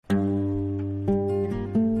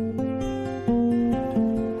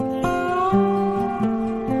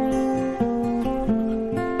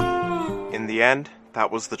that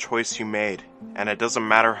was the choice you made, and it doesn't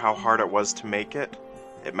matter how hard it was to make it,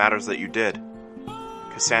 it matters that you did.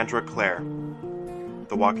 Cassandra Clare.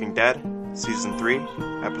 The Walking Dead, Season 3,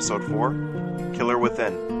 Episode 4, Killer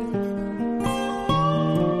Within.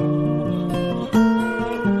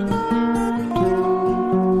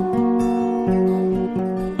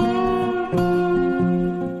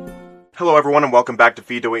 Hello everyone and welcome back to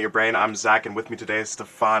Feed to Eat Your Brain. I'm Zach and with me today is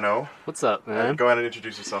Stefano. What's up, man? Go ahead and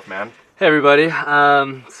introduce yourself, man. Hey everybody.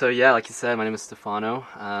 So yeah, like you said, my name is Stefano.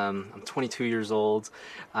 I'm 22 years old.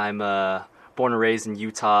 I'm born and raised in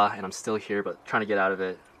Utah and I'm still here but trying to get out of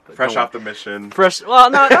it. But fresh off the mission.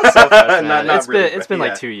 Well, not so fresh, man. It's been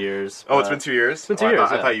like 2 years. Oh, it's been 2 years? It's been 2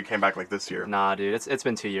 years, I thought you came back like this year. Nah, dude, it's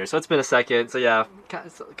been 2 years. So it's been a second. So yeah,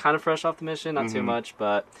 kind of fresh off the mission, not too much,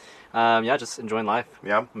 but yeah, just enjoying life.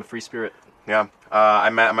 Yeah. I'm a free spirit. Yeah, I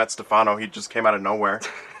met Stefano. He just came out of nowhere.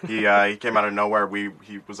 He came out of nowhere.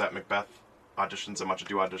 He was at Macbeth auditions and Much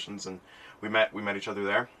Ado auditions, and we met each other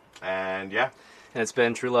there, and yeah. And it's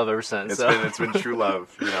been true love ever since. It's been true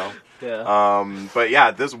love, you know. Yeah. But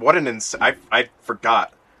yeah, I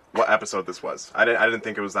forgot what episode this was. I didn't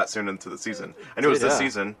think it was that soon into the season. I knew it was this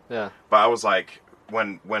season. Yeah. But I was like,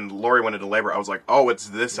 when Lori went into labor, I was like, oh, it's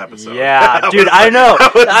this episode. Yeah, dude, I know.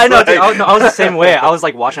 I know, dude. I was the same way. I was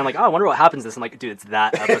like watching. I'm like, oh, I wonder what happens to this. I'm like, dude, it's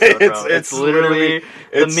that episode, bro. it's literally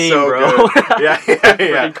the meme, so bro. Yeah.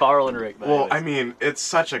 Freaking Carl and Rick. Well, I mean, it's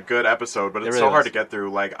such a good episode, but it's so hard to get through.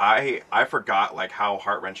 Like, I forgot like how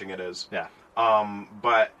heart wrenching it is. Yeah.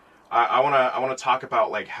 But I wanna talk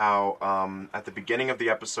about like how at the beginning of the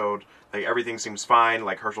episode, like everything seems fine.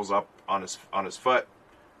 Like Herschel's up on his foot.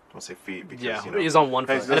 I don't say feet because you know, he's on one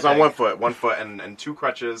foot. He's on one foot and two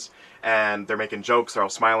crutches, and they're making jokes. They're all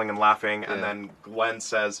smiling and laughing, and then Glenn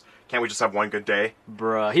says, "Can't we just have one good day?"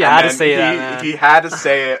 Bruh, he had to say that. Man. He had to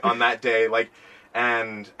say it on that day, like,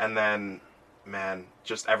 and then, man,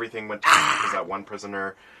 just everything went to because that one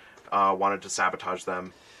prisoner wanted to sabotage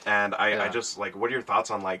them, and I just like, what are your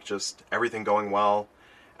thoughts on like just everything going well,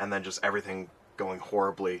 and then just everything going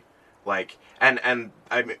horribly, like, and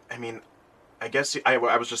I mean. I guess I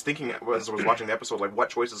was just thinking as I was watching the episode, like,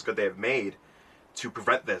 what choices could they have made to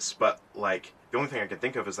prevent this? But, like, the only thing I can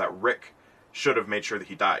think of is that Rick should have made sure that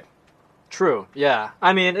he died. True. Yeah.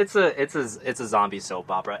 I mean, it's a zombie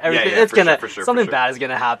soap opera. Everything, something bad is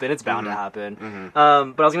gonna happen. It's bound to happen.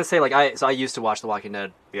 Mm-hmm. But I was gonna say, like, I used to watch The Walking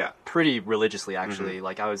Dead. Yeah. Pretty religiously, actually.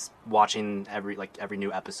 Like, I was watching every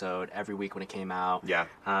new episode every week when it came out. Yeah.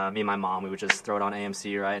 Me and my mom, we would just throw it on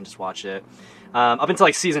AMC, right, and just watch it. Up until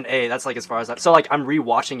like season 8, that's like as far as that. So like I'm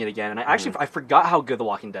rewatching it again, and I forgot how good The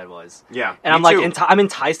Walking Dead was. Yeah. And I'm like I'm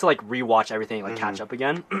enticed to like rewatch everything, like catch up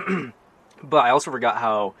again. But I also forgot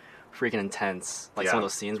how freaking intense like some of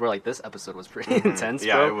those scenes were. Like this episode was pretty intense.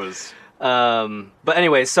 Yeah, bro. it was. But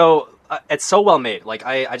anyway, so it's so well made. Like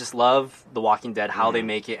I just love The Walking Dead, how they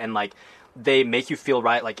make it, and like they make you feel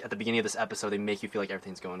right. Like at the beginning of this episode, they make you feel like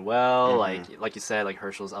everything's going well. Like you said, like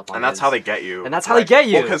Herschel's up on, and that's how they get you. And that's how they get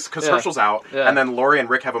you. Well, because Herschel's out, and then Lori and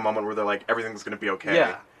Rick have a moment where they're like, everything's gonna be okay.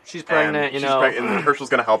 Yeah. She's pregnant, and and Herschel's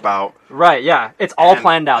gonna help out. Right, yeah. It's all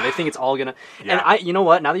planned out. They think it's all gonna... Yeah. And you know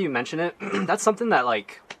what? Now that you mention it, that's something that,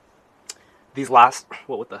 like, these last...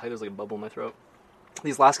 What the heck? There's, like, a bubble in my throat.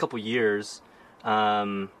 These last couple years,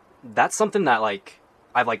 that's something that, like,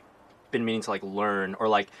 I've, like, been meaning to, like, learn. Or,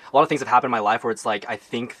 like, a lot of things have happened in my life where it's, like, I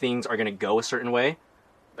think things are gonna go a certain way,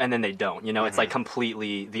 and then they don't, you know? It's, like,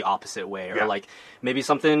 completely the opposite way. Or, like, maybe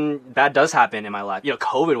something bad does happen in my life. You know,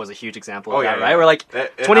 COVID was a huge example of that, right? Where, like,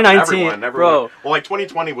 2019, everyone. Bro. Well, like,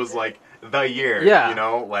 2020 was, like, the year, you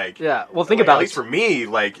know? Like, yeah. Well, think about it. At least for me,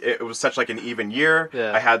 like, it was such, like, an even year.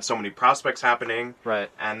 Yeah. I had so many prospects happening. Right.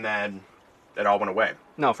 And then it all went away.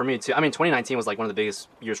 No, for me, too. I mean, 2019 was, like, one of the biggest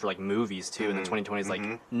years for, like, movies, too. And then 2020 is,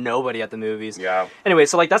 like, nobody at the movies. Yeah. Anyway,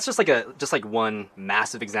 so, like, that's just, like, one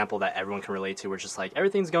massive example that everyone can relate to where it's just, like,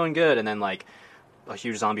 everything's going good. And then, like, a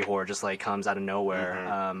huge zombie horde just, like, comes out of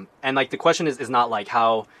nowhere. And, like, the question is not, like,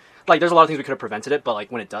 how... Like, there's a lot of things we could have prevented it. But,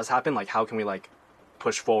 like, when it does happen, like, how can we, like,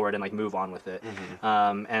 push forward and, like, move on with it?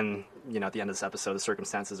 And, you know, at the end of this episode, the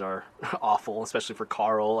circumstances are awful, especially for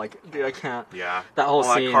Carl. Like, dude, I can't... Yeah. That whole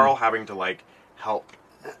scene... Like, Carl having to, like, help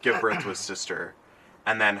give birth to his sister,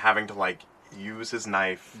 and then having to like use his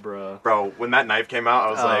knife. Bro, when that knife came out,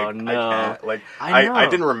 I was like, no. I can't. Like, I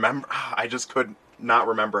didn't remember. I just could not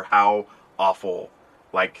remember how awful.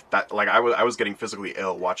 Like that. Like I was getting physically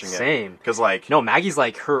ill watching it. Same. Because like no, Maggie's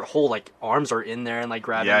like her whole like arms are in there and like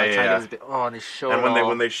grabbing like trying to get and they show. And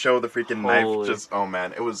when they show the freaking knife, just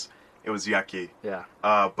man, it was yucky. Yeah.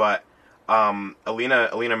 But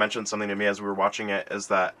Alina mentioned something to me as we were watching it. Is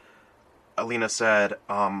that Alina said,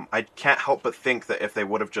 I can't help but think that if they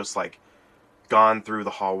would have just like gone through the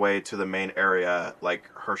hallway to the main area, like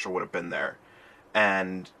Herschel would have been there,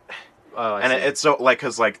 and it's so like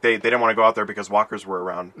because like they didn't want to go out there because walkers were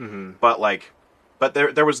around, but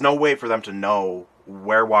there was no way for them to know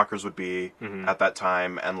where walkers would be at that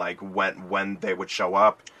time and like when they would show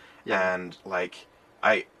up, and like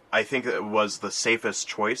I think it was the safest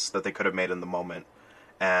choice that they could have made in the moment,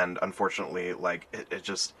 and unfortunately like it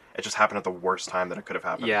just happened at the worst time that it could have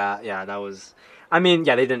happened. Yeah, that was. I mean,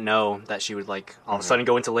 yeah, they didn't know that she would like all of a sudden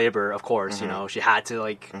go into labor. Of course, you know, she had to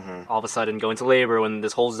like all of a sudden go into labor when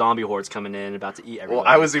this whole zombie horde's coming in, about to eat everyone.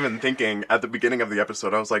 Well, I was even thinking at the beginning of the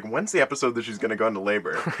episode, I was like, "When's the episode that she's going to go into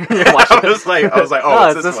labor?" I was like,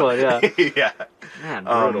 "Oh, it's this one." Yeah, yeah, man,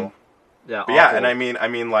 brutal. Yeah, but yeah, and I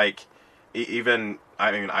mean, like, even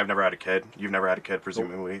I've never had a kid. You've never had a kid,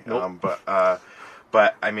 presumably. Nope.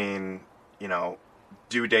 But I mean, you know,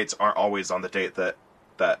 due dates aren't always on the date that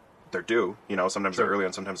they're due. You know, sometimes they're early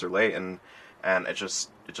and sometimes they're late, and it just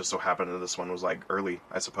so happened that this one was like early,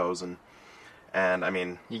 I suppose, and I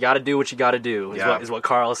mean, you got to do what you got to do. Is what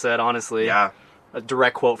Carl said. Honestly, yeah, a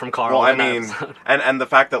direct quote from Carl. Well, I mean, and the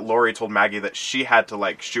fact that Laurie told Maggie that she had to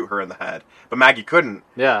like shoot her in the head, but Maggie couldn't.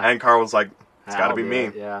 Yeah, and Carl was like, "It's got to be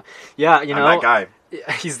me." Yeah, you know, I'm that guy.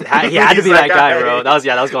 He had to be that guy, bro. That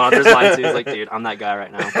was going on through his mind too. He's like, dude, I'm that guy right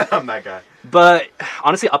now. I'm that guy. But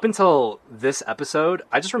honestly, up until this episode,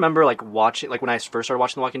 I just remember like watching, like when I first started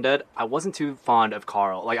watching The Walking Dead, I wasn't too fond of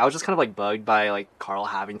Carl. Like I was just kind of like bugged by like Carl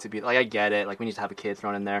having to be like, I get it, like we need to have a kid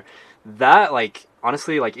thrown in there. That like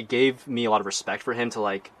honestly, like it gave me a lot of respect for him to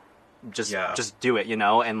like just do it, you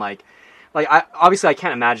know, and like I obviously I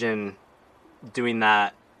can't imagine doing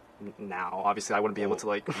that now. Obviously I wouldn't be able to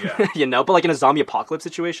like you know, but like in a zombie apocalypse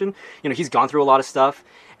situation, you know, he's gone through a lot of stuff,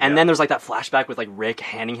 and then there's like that flashback with like Rick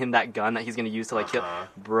handing him that gun that he's gonna use to like kill,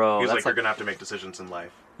 bro. He's like, you're gonna have to make decisions in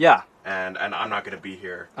life, and I'm not gonna be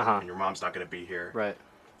here, and your mom's not gonna be here, right,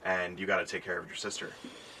 and you gotta take care of your sister,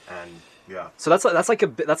 and so that's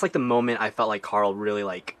like the moment I felt like Carl really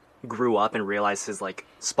like grew up and realized his like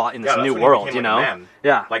spot in this new world, became, you know, man.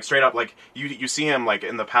 Like straight up, like you see him like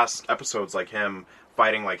in the past episodes, like him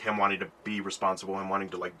fighting, like him wanting to be responsible and wanting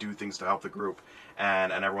to like do things to help the group,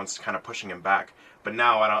 and everyone's kind of pushing him back. But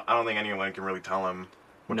now I don't think anyone can really tell him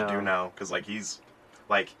what to do now, because like he's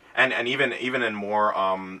like and even in more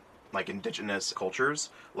like indigenous cultures,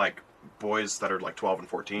 like boys that are like 12 and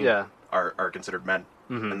 14 are considered men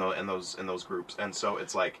in those groups, and so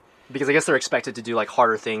it's like, because I guess they're expected to do like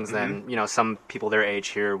harder things than, you know, some people their age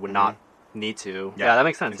here would not need to. Yeah, that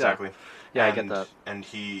makes sense. Exactly. Yeah, I get that. And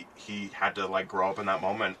he had to like grow up in that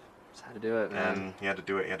moment. Just had to do it, man. And he had to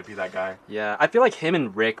do it. He had to be that guy. Yeah, I feel like him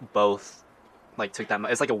and Rick both like took that.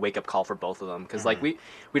 It's like a wake up call for both of them, because like we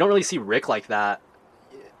don't really see Rick like that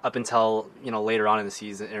up until, you know, later on in the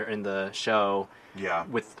season or in the show. Yeah.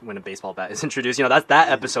 With when a baseball bat is introduced, you know, that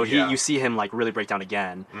episode you see him like really break down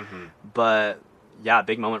again. But yeah,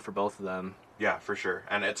 big moment for both of them. Yeah, for sure.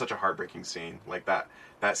 And it's such a heartbreaking scene. Like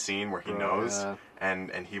that scene where he knows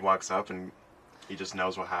and he walks up and he just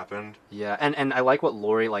knows what happened. Yeah, and I like what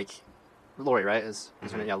Laurie, right? Is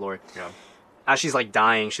her name? Yeah, Laurie. Yeah. As she's like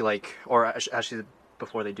dying, she like, or as she's,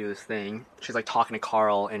 before they do this thing, she's like talking to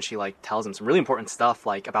Carl, and she like tells him some really important stuff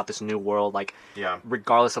like about this new world, like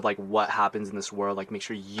regardless of like what happens in this world, like make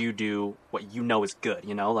sure you do what you know is good,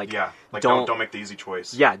 you know, like like don't make the easy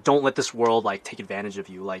choice. Yeah, don't let this world like take advantage of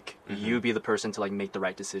you, like you be the person to like make the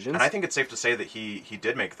right decisions. And I think it's safe to say that he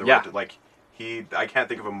did make the right, like I can't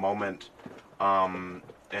think of a moment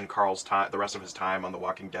in Carl's time, the rest of his time on The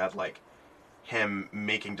Walking Dead, like him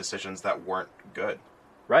making decisions that weren't good.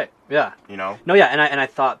 Right. Yeah. You know. No. Yeah. And I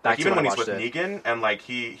thought back like, to even when he's with Negan, and like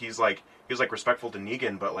he was like respectful to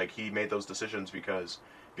Negan, but like he made those decisions because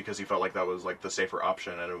he felt like that was like the safer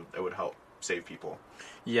option, and it would help save people.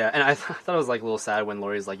 Yeah, and I thought it was like a little sad when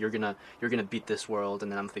Laurie's like, you're gonna beat this world,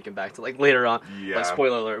 and then I'm thinking back to like later on. Yeah. Like,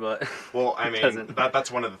 spoiler alert, but well, I mean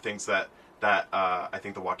that's one of the things that I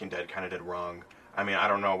think The Walking Dead kind of did wrong. I mean, I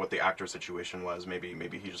don't know what the actor situation was. Maybe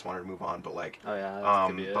he just wanted to move on, but like,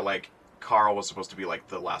 but like Carl was supposed to be like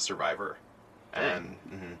the last survivor, and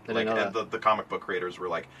like and the comic book creators were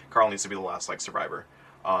like, Carl needs to be the last like survivor,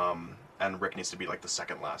 and Rick needs to be like the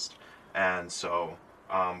second last, and so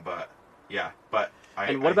but yeah, but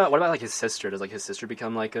what about like his sister? Does like his sister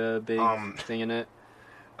become like a big thing in it?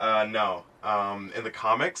 No, in the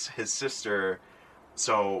comics, his sister.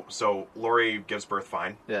 So Laurie gives birth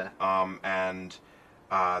fine. Yeah. And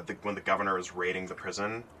when the governor is raiding the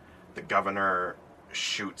prison, the governor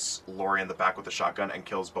shoots Laurie in the back with a shotgun and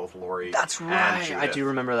kills both Laurie. That's right. And Judith. I do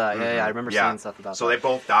remember that. Yeah, I remember seeing stuff about that. So they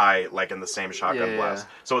both die like in the same shotgun blast.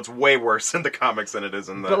 So it's way worse in the comics than it is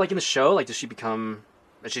in the. But like in the show, like does she become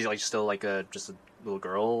Is she like still like just a little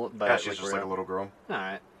girl? But yeah, she's just like a little girl. All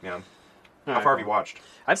right. Yeah. All How far have you watched?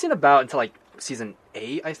 I've seen about until like season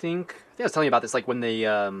 8, I think. I think I was telling you about this, like when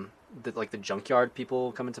the junkyard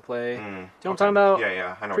people come into play. Do you know what I'm talking about?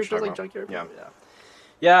 Yeah, I know what you're talking about. Junkyard people?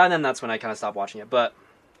 Yeah, and then that's when I kind of stopped watching it. But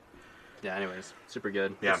yeah, anyways, super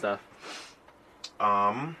good. Yeah. Good stuff.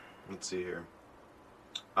 Let's see here.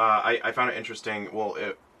 I found it interesting. Well,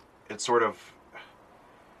 it's sort of.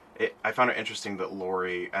 I found it interesting that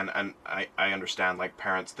Lori and I understand, like,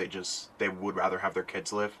 parents, they would rather have their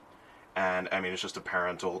kids live, and I mean it's just a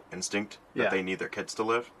parental instinct that they need their kids to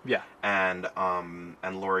live. Yeah. And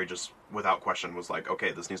Lori just without question was like,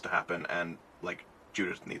 okay, this needs to happen, and like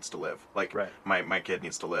Judith needs to live. Like my kid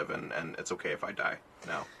needs to live, and it's okay if I die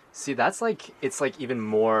now. See, that's like it's like even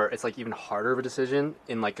harder of a decision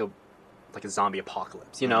in like a zombie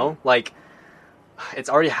apocalypse. You know, like.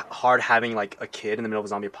 It's already hard having like a kid in the middle of a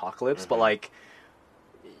zombie apocalypse, but like,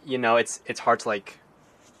 you know, it's hard to like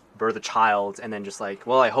birth a child and then just like,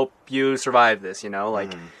 well, I hope you survive this, you know,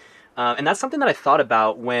 like, and that's something that I thought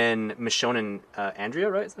about when Michonne and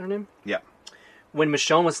Andrea, right? Is that her name? Yeah. When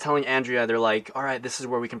Michonne was telling Andrea, they're like, all right, this is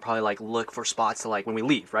where we can probably like look for spots to like when we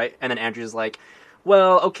leave, right? And then Andrea's like,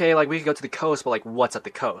 well, okay, like we could go to the coast, but like what's at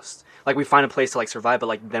the coast? Like we find a place to like survive, but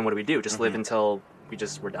like then what do we do? Just live until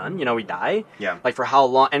we're done, you know, we die. Yeah. Like for how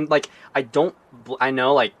long? And like I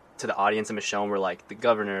know like to the audience and Michonne we're like the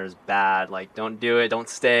governor is bad, like don't do it, don't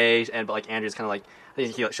stay. And but like Andrew's kind of like I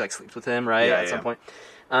think she like sleeps with him, right? At some point.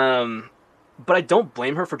 But I don't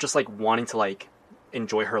blame her for just like wanting to like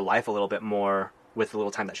enjoy her life a little bit more with the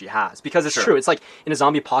little time that she has, because it's true. It's like in a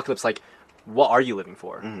zombie apocalypse, like what are you living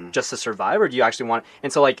for? Just to survive, or do you actually want?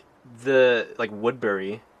 And so like the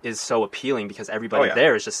Woodbury is so appealing because everybody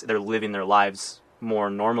there is just they're living their lives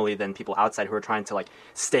more normally than people outside who are trying to like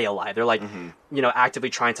stay alive. They're like you know,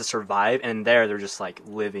 actively trying to survive, and there they're just like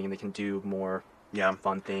living and they can do more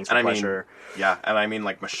fun things for pleasure. And I mean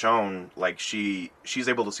like Michonne, like she's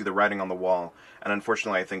able to see the writing on the wall, and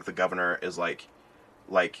unfortunately I think the governor is like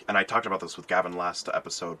and I talked about this with Gavin last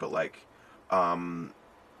episode, but like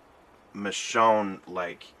Michonne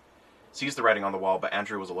like sees the writing on the wall, but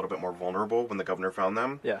Andrew was a little bit more vulnerable when the governor found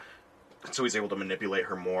them. Yeah. So he's able to manipulate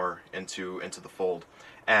her more into the fold,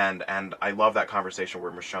 and I love that conversation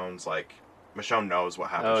where Michonne's like, Michonne knows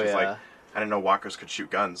what happened. She's like, I didn't know walkers could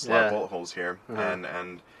shoot guns. A lot of bullet holes here,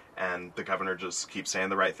 and the governor just keeps saying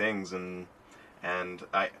the right things, and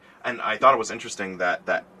I thought it was interesting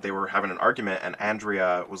that they were having an argument, and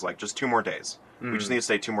Andrea was like, just 2 more days. We just need to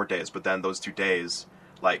stay 2 more days. But then those 2 days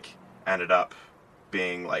like ended up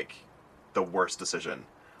being like the worst decision.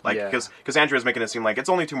 Like, because Andrea's making it seem like it's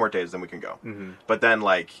only 2 more days, then we can go. But then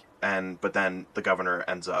but then the governor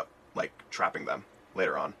ends up like trapping them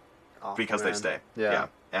later on because they stay.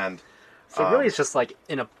 And so really, it's just like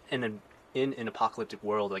in an apocalyptic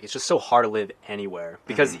world, like it's just so hard to live anywhere,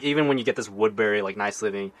 because even when you get this Woodbury like nice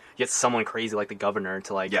living, you get someone crazy like the governor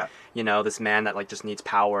to like you know, this man that like just needs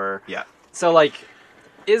power. So like.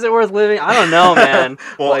 Is it worth living? I don't know, man.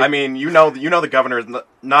 Well, like, I mean, you know, the governor is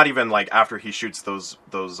not even like after he shoots those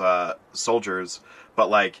soldiers,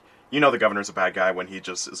 but like you know, the governor's a bad guy when he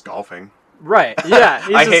just is golfing. Right? Yeah.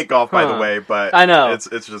 I hate golf, by the way, but I know it's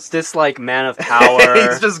just this like man of power.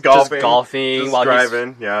 He's just golfing, just while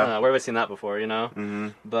driving. Where have I seen that before? You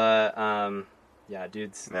know. But yeah,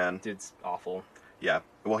 dude's awful. Yeah.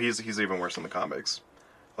 Well, he's even worse in the comics.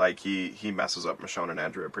 Like he messes up Michonne and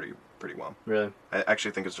Andrea pretty well. Really? I actually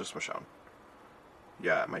think it's just Michonne.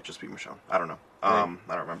 Yeah, it might just be Michonne. I don't know. I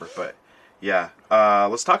don't remember, but yeah.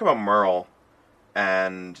 Let's talk about Merle.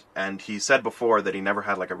 And he said before that he never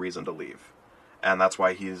had like a reason to leave, and that's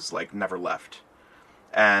why he's like never left.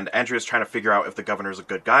 And Andrea's trying to figure out if the governor's a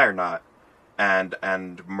good guy or not. And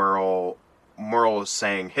Merle is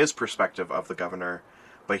saying his perspective of the governor.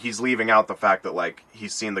 But he's leaving out the fact that, like,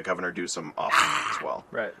 he's seen the governor do some awful things as well.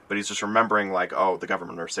 Right. But he's just remembering, like, oh, the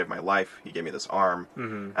governor saved my life. He gave me this arm.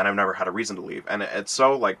 And I've never had a reason to leave. And it's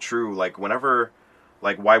so, like, true. Like, whenever,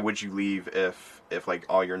 like, why would you leave if like,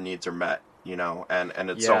 all your needs are met, you know? And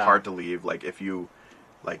it's so hard to leave, like, if you,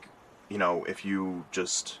 like, you know, if you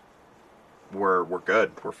just we're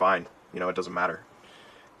good. We're fine. You know, it doesn't matter.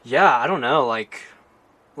 Yeah, I don't know. Like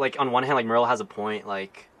on one hand, like, Merle has a point.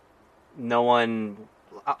 Like, no one...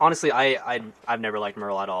 Honestly, I've never liked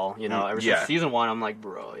Merle at all. You know, ever since season 1, I'm like,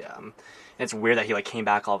 bro, And it's weird that he like came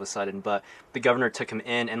back all of a sudden. But the governor took him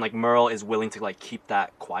in, and like Merle is willing to like keep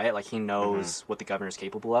that quiet. Like he knows what the governor is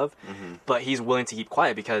capable of, but he's willing to keep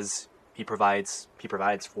quiet because he provides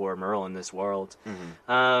for Merle in this world.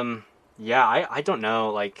 Yeah, I don't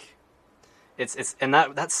know. Like, it's and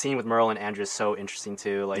that scene with Merle and Andrea is so interesting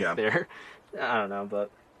too. Like they're I don't know,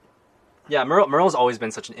 but yeah, Merle's always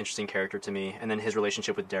been such an interesting character to me, and then his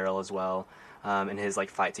relationship with Daryl as well, and his like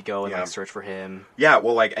fight to go and like search for him. Yeah,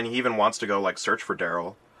 well, like, and he even wants to go like search for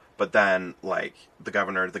Daryl, but then like the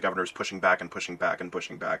governor's pushing back and pushing back and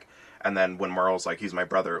pushing back, and then when Merle's like, he's my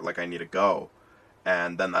brother, like I need to go,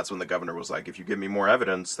 and then that's when the governor was like, if you give me more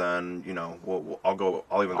evidence, then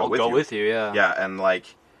I'll even go with you. Yeah. Yeah, and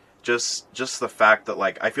like just the fact that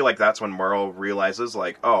like I feel like that's when Merle realizes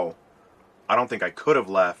like, oh, I don't think I could have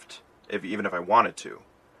left even if I wanted to,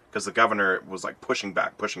 because the governor was like pushing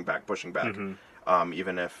back, mm-hmm.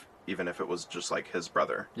 Even if it was just like his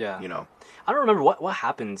brother. Yeah. I don't remember what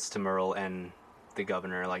happens to Merle and the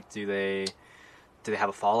governor. Like, do they have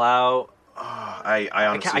a fallout? I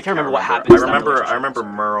honestly can't remember what happens. I remember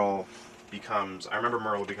Merle becomes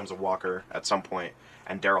a walker at some point,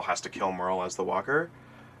 and Daryl has to kill Merle as the walker.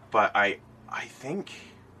 But I think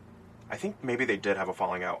maybe they did have a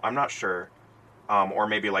falling out. I'm not sure. Or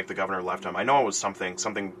maybe like the governor left him. I know it was something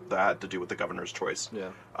that had to do with the governor's choice. Yeah.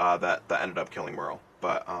 That ended up killing Merle.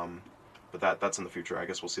 But that's in the future. I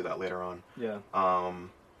guess we'll see that later on. Yeah.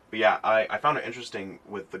 But yeah, I found it interesting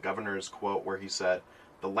with the governor's quote where he said,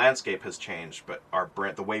 "The landscape has changed, but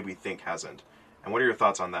the way we think hasn't." And what are your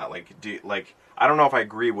thoughts on that? Like, I don't know if I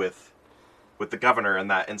agree with the governor in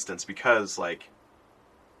that instance, because like,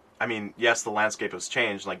 I mean, yes, the landscape has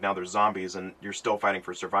changed. Like now there's zombies and you're still fighting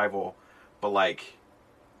for survival. But like,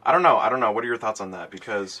 I don't know. What are your thoughts on that?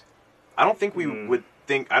 Because I don't think we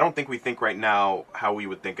think right now how we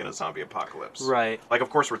would think in a zombie apocalypse. Right. Like, of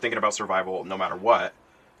course, we're thinking about survival no matter what,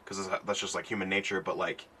 because that's just like human nature. But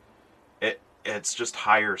like, it's just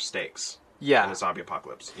higher stakes. Yeah. In a zombie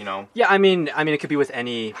apocalypse, Yeah, I mean, it could be with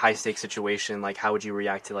any high stakes situation. Like, how would you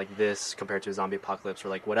react to like this compared to a zombie apocalypse or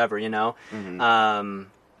like whatever, Mm-hmm.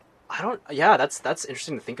 That's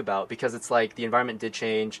interesting to think about, because it's like the environment did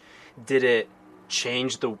change. Did it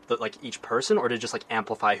change the like each person, or did it just like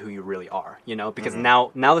amplify who you really are? Because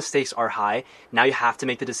mm-hmm. now the stakes are high. Now you have to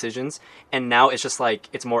make the decisions, and now it's just like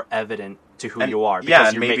it's more evident to who you are. Yeah,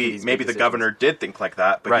 and maybe the governor did think like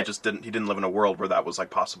that, but right. he didn't live in a world where that was like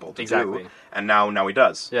possible to exactly. do. And now he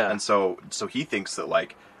does. Yeah. And so he thinks that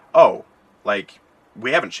like, oh, like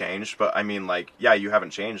we haven't changed, but I mean like, yeah, you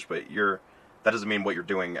haven't changed, but that doesn't mean what you're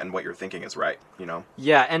doing and what you're thinking is right,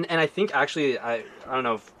 Yeah, and I think actually, I don't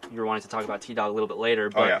know if you're wanting to talk about T-Dog a little bit later,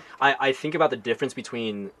 but yeah. I think about the difference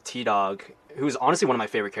between T-Dog, who's honestly one of my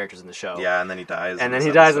favorite characters in the show. Yeah, and then he dies. And then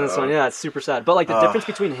he dies in this one. Yeah, it's super sad. But like the difference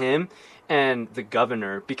between him and the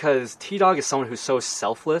governor, because T-Dog is someone who's so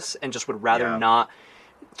selfless and just would rather not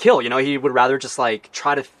kill. He would rather just like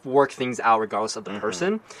try to work things out regardless of the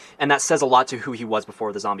person, and that says a lot to who he was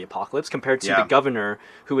before the zombie apocalypse compared to the governor,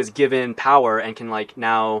 who is given power and can like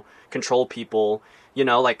now control people,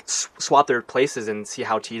 like swap their places and see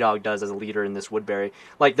how T-Dog does as a leader in this Woodbury.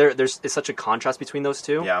 Like there's such a contrast between those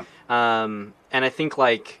two. Yeah. And I think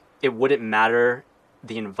like it wouldn't matter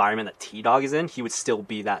the environment that T-Dog is in, he would still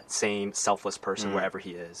be that same selfless person wherever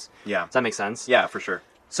he is. Yeah. Does that make sense? Yeah, for sure.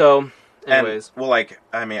 So anyways, and, well, like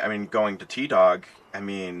I mean, going to T-Dog, I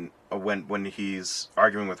mean, when he's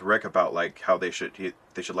arguing with Rick about like how they should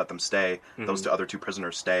let them stay, those other two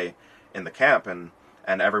prisoners stay in the camp, and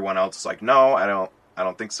everyone else is like, no, I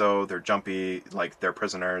don't think so. They're jumpy, like they're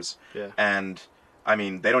prisoners, and I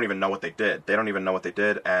mean, they don't even know what they did.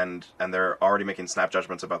 And they're already making snap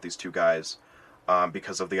judgments about these two guys,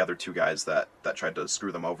 because of the other two guys that tried to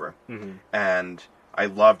screw them over, and I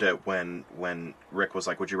loved it when Rick was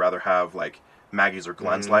like, would you rather have like Maggie's or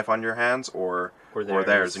Glenn's life on your hands or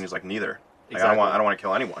theirs? And he's like, neither. Like, exactly. I don't want to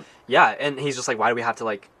kill anyone. Yeah, and he's just like, why do we have to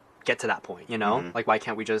like get to that point? Like why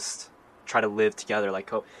can't we just try to live together?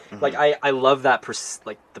 Like like I love that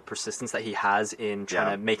the persistence that he has in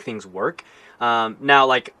trying to make things work. Now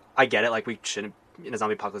like I get it, like we shouldn't, in a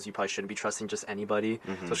zombie apocalypse, you probably shouldn't be trusting just anybody,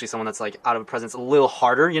 especially someone that's like out of presence. A little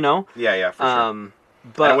harder, Yeah, for sure.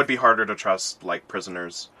 But and it would be harder to trust like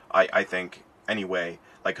prisoners, I think, anyway,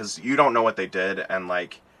 like because you don't know what they did, and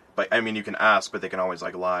like, but I mean, you can ask, but they can always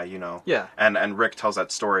like lie, Yeah. And Rick tells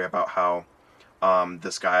that story about how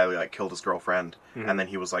this guy like killed his girlfriend, and then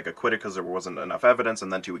he was like acquitted because there wasn't enough evidence,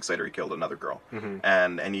 and then 2 weeks later he killed another girl,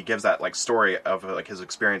 and he gives that like story of like his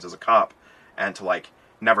experience as a cop, and to like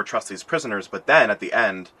never trust these prisoners, but then at the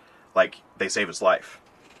end, like they save his life.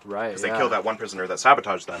 Right, because they killed that one prisoner that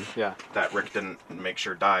sabotaged them. Yeah. That Rick didn't make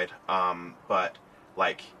sure died. But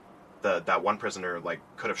like that one prisoner like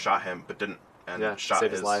could have shot him, but didn't. shot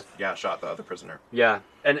saved his life. Yeah, shot the other prisoner. Yeah,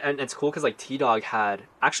 and it's cool because like T-Dog had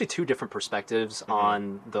actually two different perspectives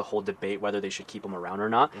on the whole debate whether they should keep him around or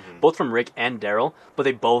not, both from Rick and Daryl, but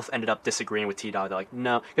they both ended up disagreeing with T-Dog. They're like,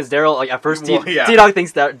 no, because Daryl, like at first T-Dog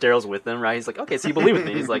thinks that Daryl's with him, right? He's like, okay, so you believe with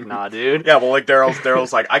me? He's like, nah, dude. Yeah, well, like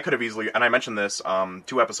Daryl's like, I could have easily, and I mentioned this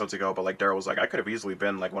 2 episodes ago, but like Daryl was like, I could have easily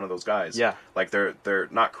been like one of those guys. Yeah, like they're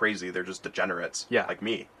not crazy, they're just degenerates. Yeah, like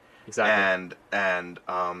me. Exactly. And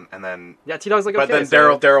then T-Dog's like, okay, but then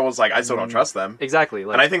Daryl was like, I still don't trust them. Exactly.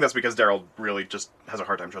 Like, and I think that's because Daryl really just has a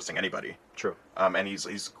hard time trusting anybody. True. And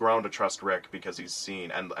he's grown to trust Rick because he's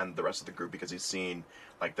seen, and the rest of the group because he's seen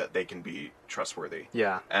like that they can be trustworthy.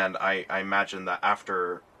 Yeah. And I imagine that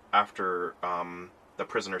after the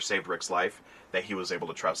prisoner saved Rick's life, that he was able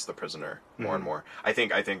to trust the prisoner more and more. I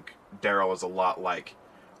think Daryl is a lot like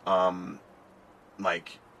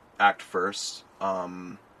act first,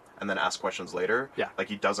 and then ask questions later. Yeah. Like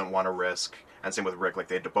he doesn't want to risk, and same with Rick. Like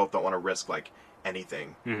they both don't want to risk like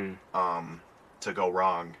anything to go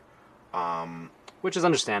wrong. Which is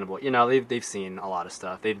understandable. You know, they've seen a lot of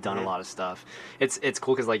stuff. They've done a lot of stuff. It's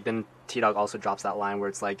cool because like then T-Dog also drops that line where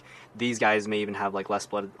it's like these guys may even have like less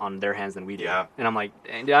blood on their hands than we do. Yeah. And I'm like,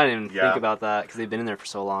 I didn't even think about that because they've been in there for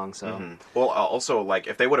so long. So well, also like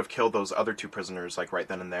if they would have killed those other 2 prisoners like right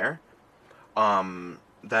then and there,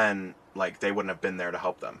 then like they wouldn't have been there to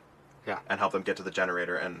help them. Yeah. And help them get to the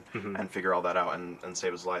generator and figure all that out and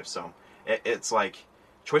save his life. So it's like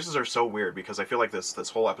choices are so weird because I feel like this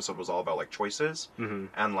whole episode was all about like choices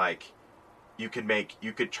and like you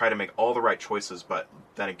could try to make all the right choices, but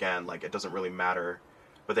then again like it doesn't really matter.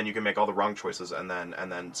 But then you can make all the wrong choices and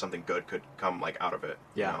then something good could come like out of it.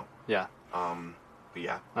 Yeah. You know? Yeah. But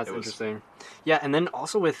yeah. That's interesting. Yeah, and then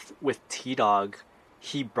also with T-Dog,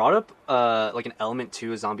 he brought up like an element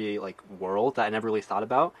to a zombie like world that I never really thought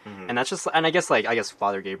about, and that's just, and I guess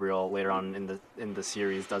Father Gabriel later on in the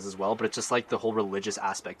series does as well, but it's just like the whole religious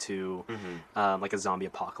aspect to like a zombie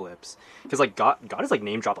apocalypse, because like God is like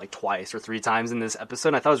name dropped like twice or 3 times in this episode,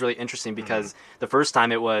 and I thought it was really interesting because the first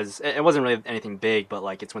time it wasn't really anything big, but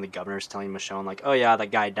like it's when the governor's telling Michonne like, oh yeah, that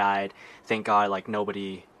guy died, thank God like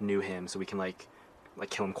nobody knew him, so we can like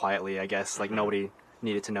kill him quietly, I guess, like nobody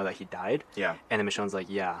needed to know that he died. Yeah. And then Michonne's like,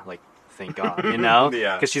 yeah, like, thank God, you know?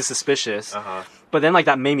 Yeah. Because she's suspicious. But then, like,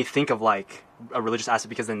 that made me think of, like, a religious aspect,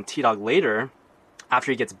 because then T-Dog later,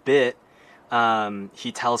 after he gets bit,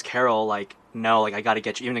 he tells Carol, like, no, like, I gotta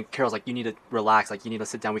get you. Even Carol's like, you need to relax, like, you need to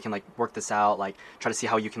sit down, we can, like, work this out, like, try to see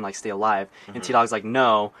how you can, like, stay alive. And T-Dog's like,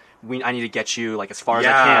 no, I need to get you, like, as far as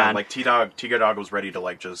I can. Yeah, like, T-Dog was ready to,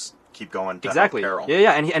 like, just keep going to help Carol.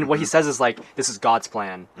 Yeah, and what he says is like, this is God's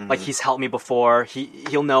plan. Like he's helped me before.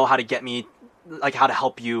 He'll know how to get me, like how to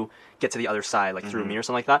help you get to the other side, like through me or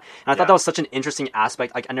something like that. And I thought that was such an interesting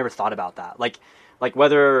aspect. Like I never thought about that. Like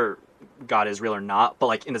whether God is real or not, but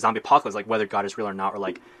like in the zombie apocalypse, like whether God is real or not, or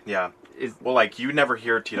like well, like you never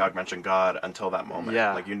hear T-Dog mention God until that moment.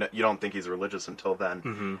 Yeah, like you don't think he's religious until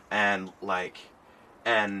then. And like,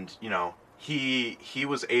 and you know he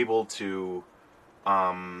was able to.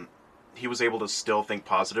 He was able to still think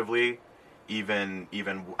positively even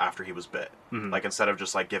after he was bit. Like instead of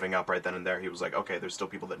just like giving up right then and there, he was like, okay, there's still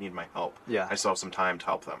people that need my help. Yeah. I still have some time to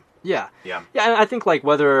help them. Yeah. Yeah. Yeah, and I think like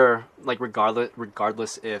whether like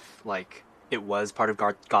regardless if like it was part of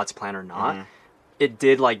God's plan or not, it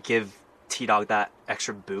did like give T-Dog that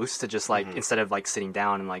extra boost to just like instead of like sitting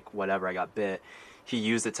down and like whatever, I got bit, he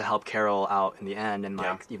used it to help Carol out in the end and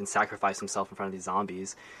like even sacrifice himself in front of these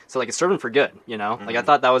zombies. So like it served him for good, you know? Like I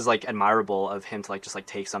thought that was like admirable of him to like just like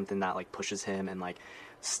take something that like pushes him and like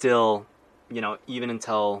still, you know, even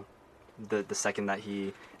until the second that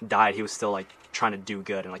he died, he was still like trying to do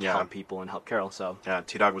good and like help people and help Carol. So yeah,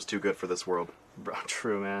 T-Dog was too good for this world. Bro,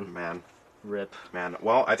 true, man. Rip. Man.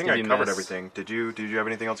 Well, I think I covered everything. Did you have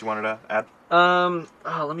anything else you wanted to add?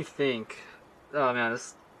 Let me think. Oh man,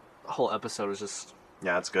 this whole episode was just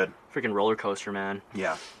it's good. Freaking roller coaster, man.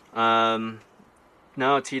 Yeah.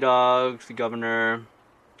 No, T-Dog, the governor,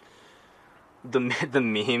 the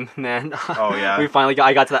meme, man. Oh yeah.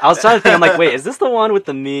 I got to that. I was trying to think. I'm like, wait, is this the one with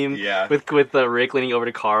the meme? Yeah. With Rick leaning over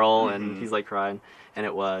to Carl and he's like crying, and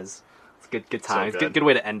it was. It's good times. So good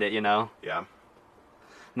way to end it, you know. Yeah.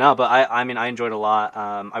 No, but I mean I enjoyed it a lot.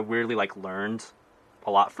 I weirdly like learned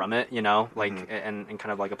a lot from it, you know, like and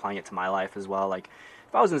kind of like applying it to my life as well. Like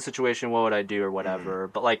if I was in a situation, what would I do or whatever.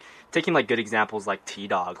 But like taking like good examples like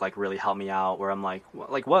T-Dog like really helped me out. Where I'm like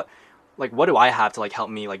what do I have to like help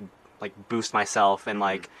me like boost myself and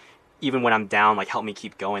like even when I'm down like help me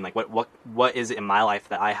keep going. Like what is it in my life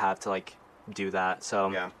that I have to like do that?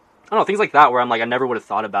 So don't know, things like that where I'm like I never would have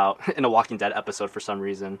thought about in a Walking Dead episode for some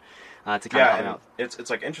reason. To kind of help me out. It's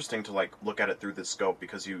like interesting to like look at it through this scope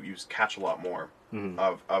because you catch a lot more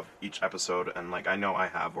of each episode, and like I know I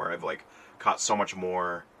have where I've like caught so much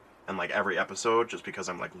more in like every episode just because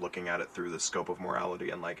I'm like looking at it through the scope of morality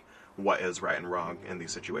and like what is right and wrong in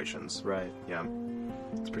these situations. Right. Yeah.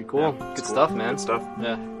 It's pretty cool. Yeah, Good stuff, man. Good stuff.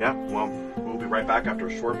 Yeah. Yeah. Well, we'll be right back after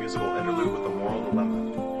a short musical interlude with the moral dilemma.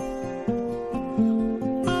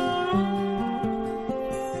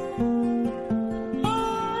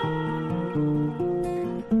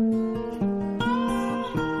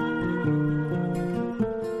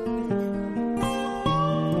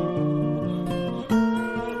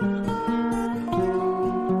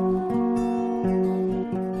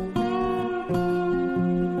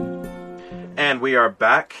 We are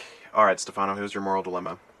back. All right, Stefano, who's your moral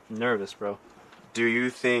dilemma? Nervous, bro. Do you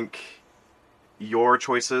think your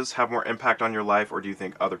choices have more impact on your life, or do you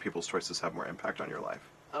think other people's choices have more impact on your life?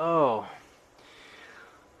 Oh.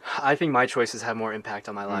 I think my choices have more impact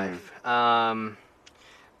on my life.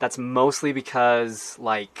 That's mostly because,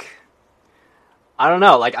 like, I don't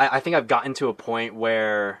know. Like, I think I've gotten to a point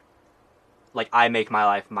where, like, I make my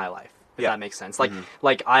life my life. If that makes sense. Like,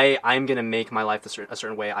 like I'm going to make my life a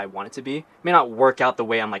certain way I want it to be. It may not work out the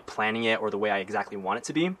way I'm, like, planning it or the way I exactly want it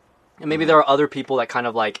to be. And maybe there are other people that kind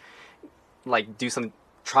of, like try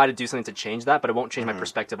to do something to change that, but it won't change my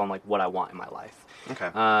perspective on, like, what I want in my life.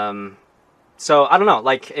 Okay. So, I don't know.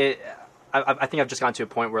 Like, I think I've just gotten to a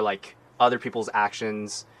point where, like, other people's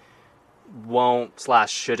actions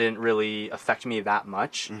shouldn't really affect me that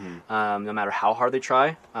much, no matter how hard they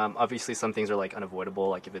try. Obviously, some things are, like, unavoidable.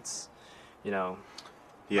 Like, if it's...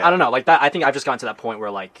 I don't know, like that. I think I've just gotten to that point where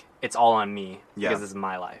like it's all on me because this is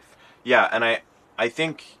my life. Yeah, and I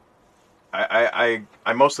think I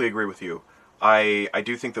mostly agree with you. I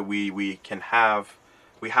do think that we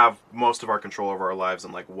have most of our control over our lives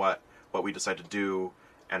and like what we decide to do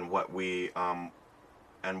and what we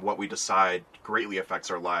decide greatly affects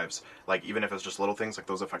our lives. Like even if it's just little things, like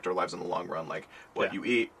those affect our lives in the long run. Like what you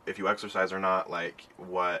eat, if you exercise or not, like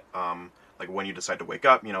what like when you decide to wake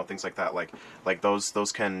up, things like that. Like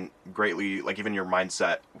those can greatly, like even your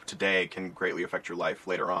mindset today can greatly affect your life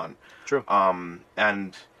later on. True.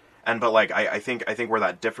 But like I think where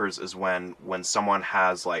that differs is when someone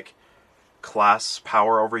has like class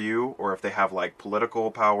power over you, or if they have like political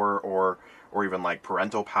power or even like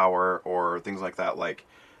parental power or things like that, like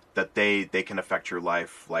that they can affect your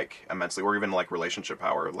life like immensely, or even like relationship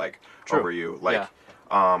power like over you. Like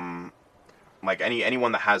like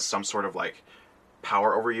anyone that has some sort of like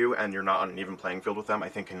power over you and you're not on an even playing field with them, I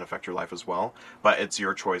think can affect your life as well. But it's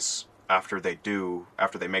your choice after they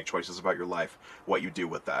make choices about your life, what you do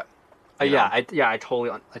with that. I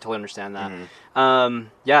totally understand that.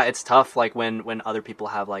 It's tough like when other people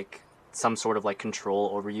have like some sort of like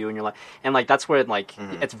control over you in your life, and like that's where like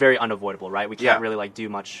it's very unavoidable, right? We can't really like do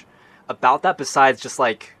much about that besides just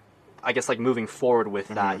like I guess like moving forward with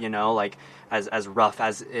that, like as rough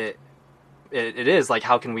as it is, like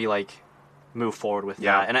how can we like move forward with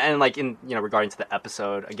that? And like in regarding to the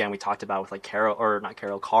episode again we talked about with like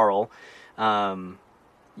Carl,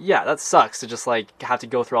 that sucks to just like have to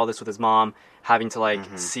go through all this with his mom, having to like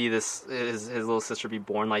see his little sister be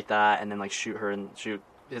born like that, and then like shoot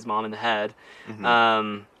his mom in the head.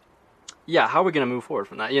 How are we gonna move forward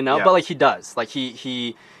from that? But like he does, like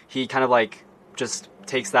he kind of like just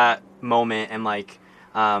takes that moment and like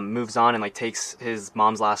moves on and like takes his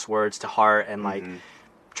mom's last words to heart and like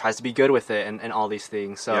tries to be good with it and all these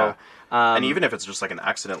things. So and even if it's just like an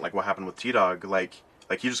accident, like what happened with T-Dog, like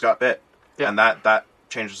he just got bit and that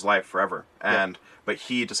changed his life forever. And but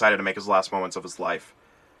he decided to make his last moments of his life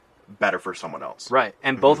better for someone else. Right.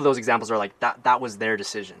 And both of those examples are like that was their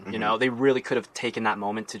decision. They really could have taken that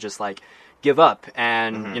moment to just like give up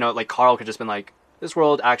and like Carl could just been like, this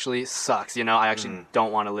world actually sucks, I actually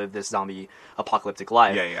don't want to live this zombie apocalyptic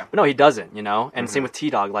life. But no, he doesn't, and same with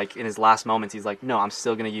T-Dog, like in his last moments he's like, no, I'm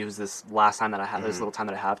still going to use this last time that I have, this little time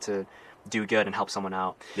that I have to do good and help someone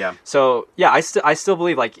out. So, I still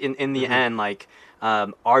believe like in the end, like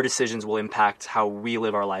our decisions will impact how we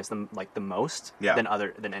live our lives the most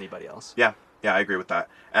than anybody else. Yeah, I agree with that.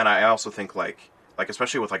 And I also think like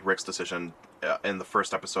especially with like Rick's decision in the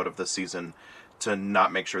first episode of this season to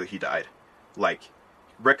not make sure that he died. Like,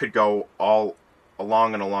 Rick could go all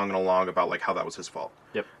along about like how that was his fault.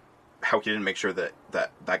 Yep. How he didn't make sure that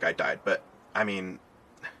guy died. But I mean,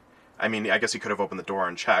 I guess he could have opened the door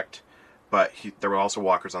and checked, but there were also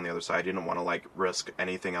walkers on the other side. He didn't want to like risk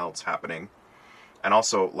anything else happening. And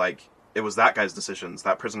also like it was that guy's decisions,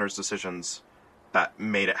 that prisoner's decisions, that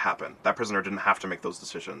made it happen. That prisoner didn't have to make those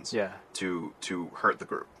decisions. Yeah. To hurt the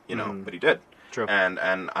group, you know, but he did. True. And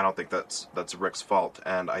I don't think that's Rick's fault.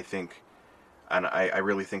 And I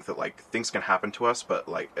really think that like things can happen to us, but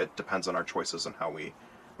like it depends on our choices and how we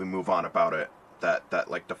move on about it. That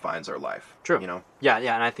like defines our life. True. You know? Yeah,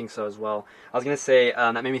 and I think so as well. I was gonna say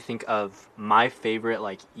that made me think of my favorite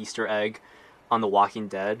like Easter egg on The Walking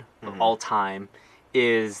Dead of all time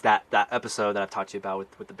is that episode that I've talked to you about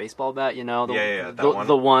with the baseball bat. You know,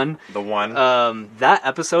 the one. That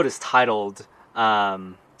episode is titled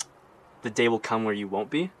 "The Day Will Come Where You Won't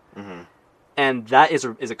Be," and that is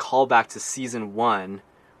a callback to season 1.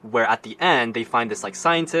 Where at the end they find this like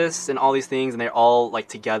scientist and all these things, and they're all like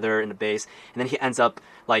together in the base, and then he ends up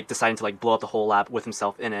like deciding to like blow up the whole lab with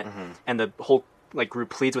himself in it, and the whole like group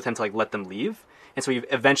pleads with him to like let them leave, and so he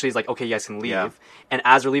eventually is like, okay, you guys can leave, and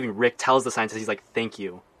as they're leaving, Rick tells the scientist, he's like, thank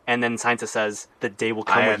you, and then the scientist says, the day will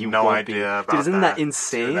come when you won't be. Dude, isn't that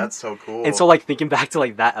insane? Dude, that's so cool. And so like thinking back to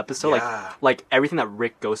like that episode, like everything that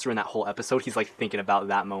Rick goes through in that whole episode, he's like thinking about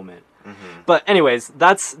that moment. But anyways,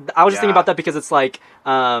 I was just thinking about that because it's like,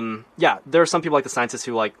 there are some people like the scientists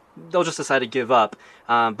who like, they'll just decide to give up.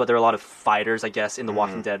 But there are a lot of fighters, I guess, in the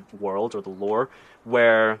Walking Dead world or the lore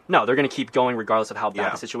where, no, they're going to keep going regardless of how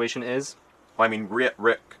bad the situation is. Well, I mean,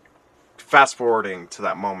 Rick, fast forwarding to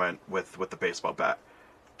that moment with the baseball bat,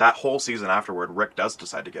 that whole season afterward, Rick does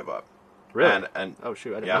decide to give up. Really? And oh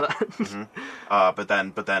shoot, I didn't know that. But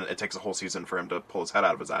then it takes a whole season for him to pull his head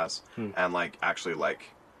out of his ass and like actually like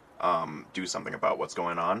do something about what's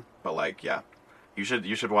going on. But like, yeah, you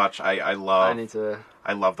should watch. I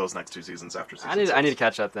love those next 2 seasons after season 6. I need to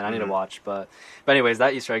catch up then. I need to watch. But anyways,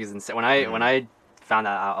 that Easter egg is insane. When I found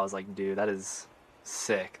that out, I was like, dude, that is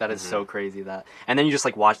sick. That is so crazy. And then you just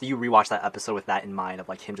like rewatch that episode with that in mind of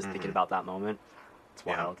like him just thinking about that moment. It's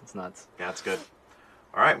wild. It's nuts. Yeah, it's good.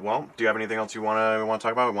 All right. Well, do you have anything else you want to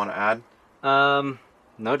talk about? Want to add?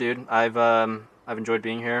 No, dude. I've enjoyed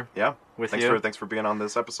being here. Yeah. With you. Thanks for being on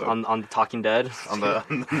this episode. On the Talking Dead.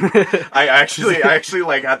 I actually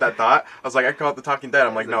like had that thought. I was like, I call it the Talking Dead.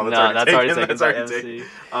 I'm like, no, that's already taken. That's already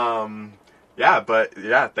taken.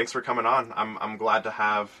 Yeah, thanks for coming on. I'm glad to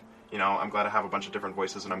have. I'm glad to have a bunch of different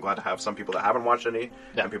voices, and I'm glad to have some people that haven't watched any,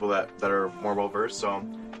 and people that are more well-versed. So,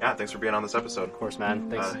 yeah, thanks for being on this episode. Of course, man.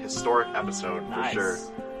 Thanks. Historic episode, for sure.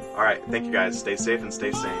 All right, thank you, guys. Stay safe and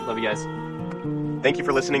stay sane. Love you guys. Thank you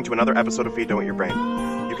for listening to another episode of Feed Don't Eat Your Brain.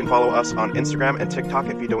 You can follow us on Instagram and TikTok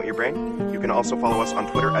at Feed Don't Eat Your Brain. You can also follow us on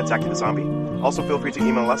Twitter at Zachy the Zombie. Also, feel free to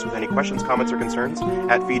email us with any questions, comments, or concerns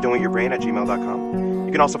at feeddon'teatyourbrain@gmail.com.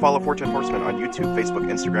 You can also follow Fortune Horseman on YouTube, Facebook,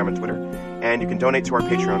 Instagram, and Twitter. And you can donate to our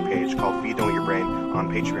Patreon page called Feed Don't Eat Your Brain on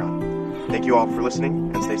Patreon. Thank you all for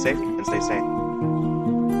listening, and stay safe and stay sane.